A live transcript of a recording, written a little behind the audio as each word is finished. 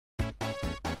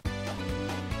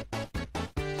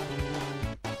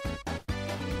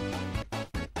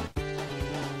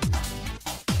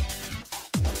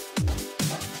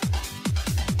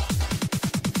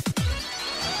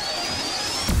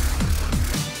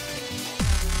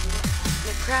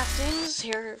Craftings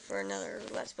here for another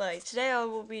Let's Play. Today I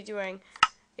will be doing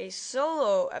a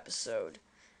solo episode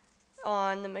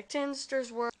on the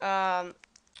McTinster's world.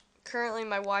 Currently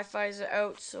my Wi-Fi is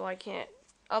out, so I can't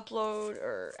upload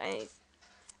or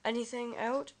anything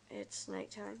out. It's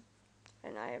nighttime,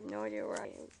 and I have no idea where I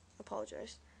am.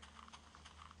 Apologize.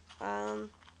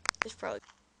 It's probably.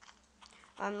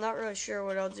 I'm not really sure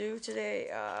what I'll do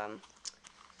today. I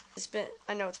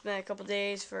know it's been a couple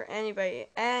days for anybody,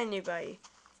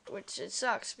 which it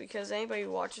sucks because anybody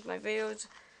who watches my videos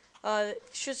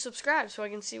should subscribe so I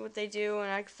can see what they do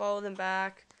and I can follow them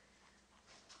back.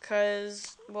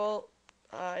 Cause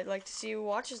I'd like to see who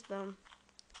watches them.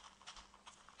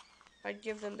 I'd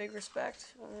give them big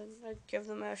respect. I'd give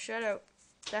them a shout out,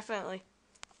 definitely.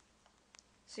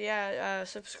 So yeah,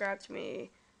 subscribe to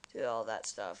me, do all that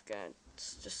stuff. Gonna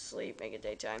just sleep, make it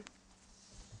daytime.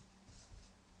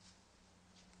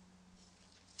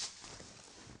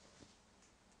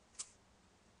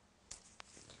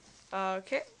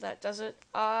 Okay, that does it.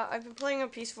 I've been playing on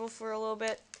peaceful for a little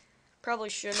bit. Probably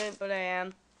shouldn't, but I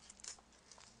am.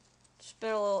 It's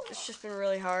just been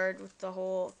really hard with the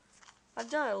whole. I've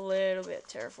done a little bit of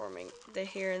terraforming,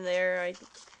 here and there. I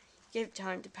gave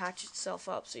time to patch itself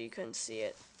up so you couldn't see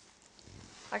it.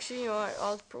 Actually, you know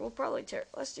what? We'll probably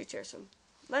let's do some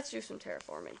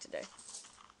terraforming today.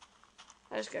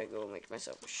 I just gotta go make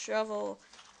myself a shovel.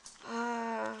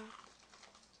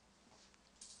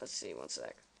 Let's see, one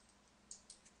sec.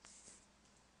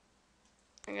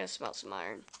 I'm gonna smelt some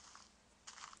iron.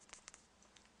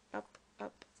 Up,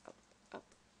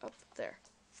 there.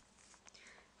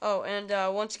 Oh, and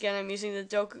once again, I'm using the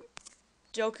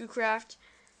Doku Craft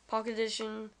Pocket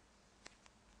Edition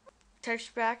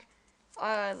texture pack.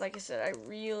 Like I said, I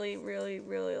really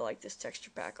like this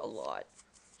texture pack a lot.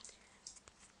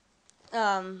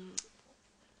 I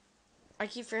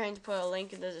keep forgetting to put a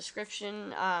link in the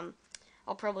description.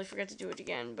 I'll probably forget to do it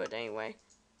again, but anyway,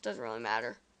 doesn't really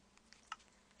matter.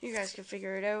 You guys can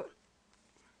figure it out.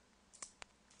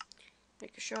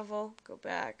 Make a shovel, go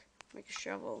back, make a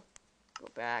shovel, go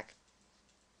back,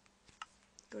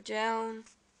 go down,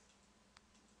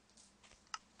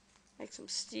 make some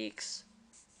sticks,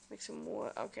 make some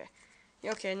wood. Okay.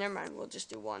 Okay, never mind, we'll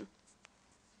just do one.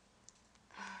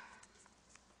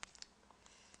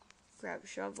 Grab a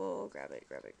shovel, grab it,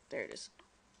 there it is.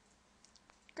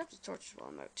 Grab the torches while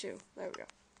I'm out too. There we go.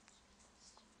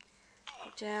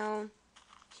 Go down,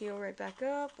 heal right back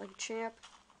up like a champ.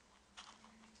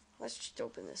 Let's just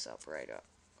open this up right up.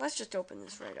 Let's just open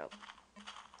this right up.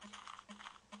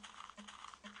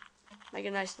 Make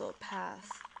a nice little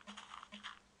path.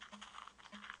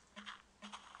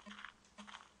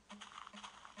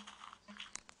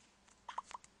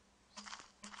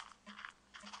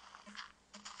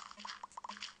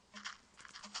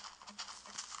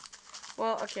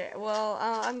 Well, okay. Well,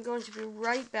 I'm going to be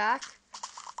right back.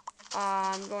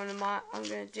 I'm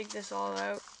gonna dig this all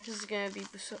out. This is gonna be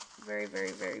very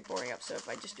boring episode if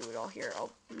I just do it all here.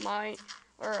 I'll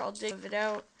dig it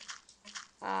out.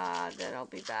 Then I'll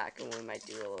be back and we might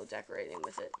do a little decorating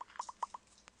with it.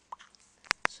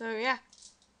 So yeah.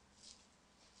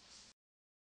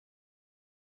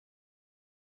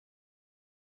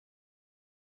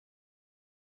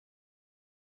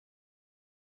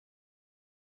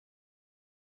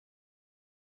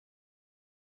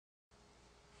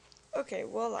 Okay,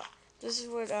 voila. This is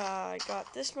what I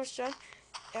got this much done.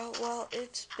 Well,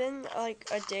 it's been like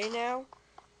a day now,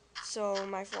 so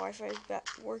my Wi-Fi is back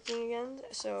working again.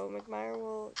 So McMyer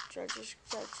will judge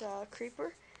that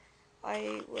creeper.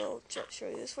 I will show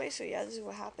you this way. So yeah, this is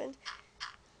what happened.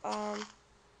 I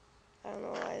don't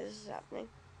know why this is happening.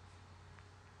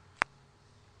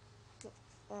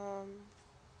 I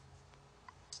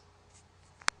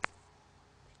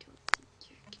don't think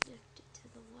you're connected to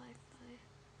the Wi-Fi.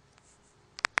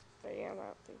 But yeah, I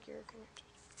don't think you're connected.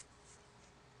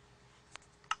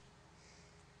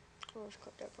 I'll just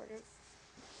clip that part out.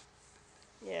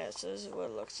 Yeah, so this is what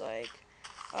it looks like.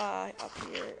 Up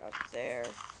here, up there.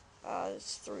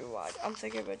 It's 3 wide. I'm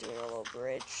thinking about doing a little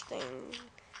bridge thing,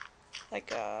 like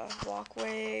a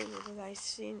walkway with a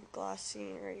nice glass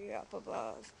scenery up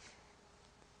above.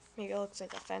 Make it look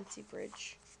like a fancy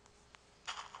bridge.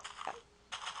 Yeah.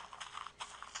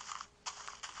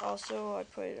 Also, I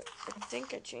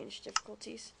think I changed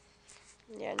difficulties.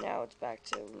 Yeah, now it's back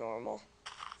to normal.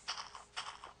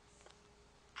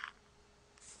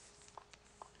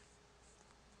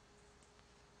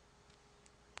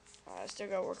 I still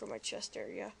gotta work on my chest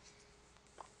area.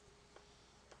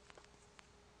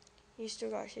 He's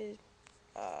still got his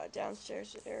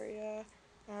downstairs area.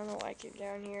 I don't know why I came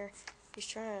down here. He's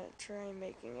trying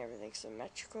making everything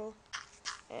symmetrical.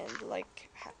 and like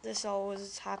this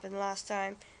always happened last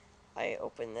time. I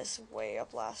opened this way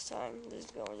up last time. This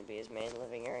is going to be his main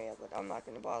living area, but I'm not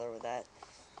going to bother with that.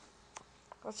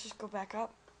 Let's just go back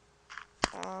up.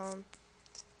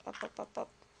 Up.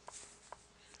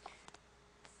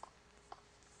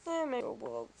 And maybe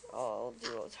I'll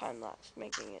do a time lapse,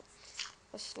 making it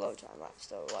a slow time lapse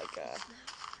though, like It's not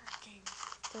working.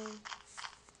 thing.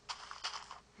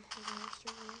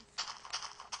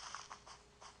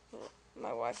 My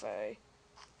Wi-Fi,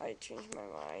 I changed my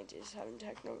mind, is having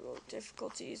technical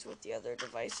difficulties with the other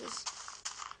devices.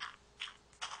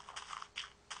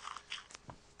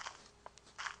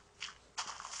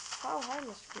 How high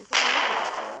must it be?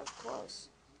 That was close.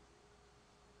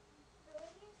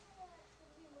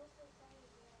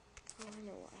 Oh, I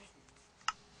know why.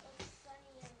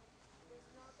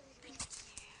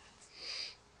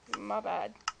 My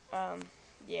bad.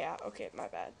 Yeah, okay, my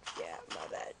bad. Yeah, my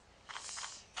bad.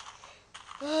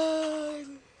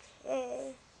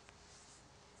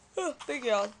 Big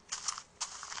yawn.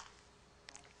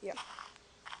 Yeah. I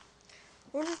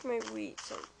wonder if my wheat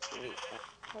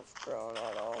have grown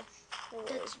at all.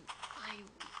 That's my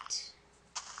wheat.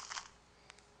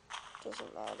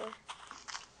 Doesn't matter.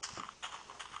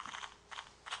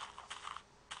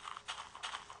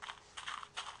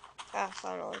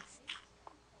 Finally.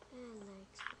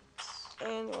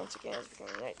 And once again, it's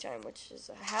becoming nighttime, which is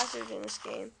a hazard in this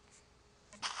game.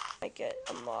 I get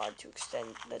a mod to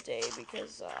extend the day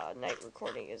because night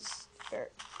recording is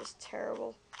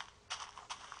terrible.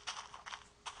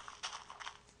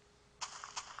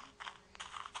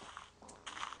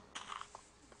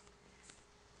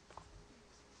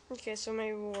 Okay, so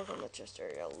maybe we'll work on the chest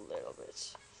area a little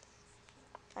bit.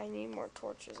 I need more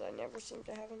torches. I never seem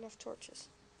to have enough torches.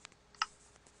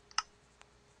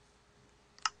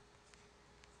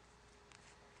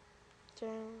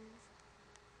 Down.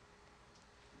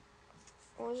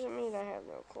 What does it mean I have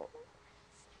no coal?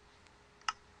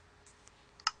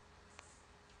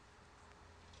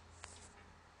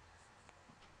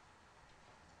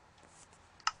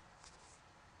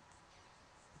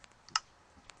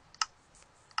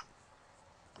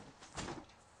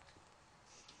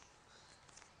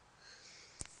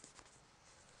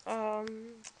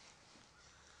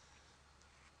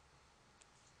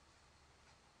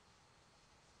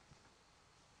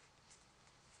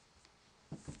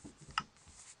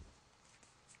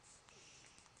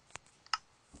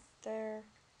 There.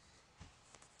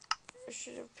 I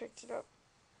should have picked it up.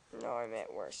 No, I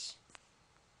meant worse.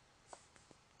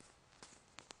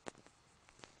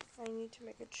 I need to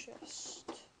make a chest.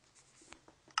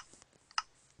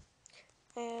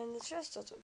 And the chest doesn't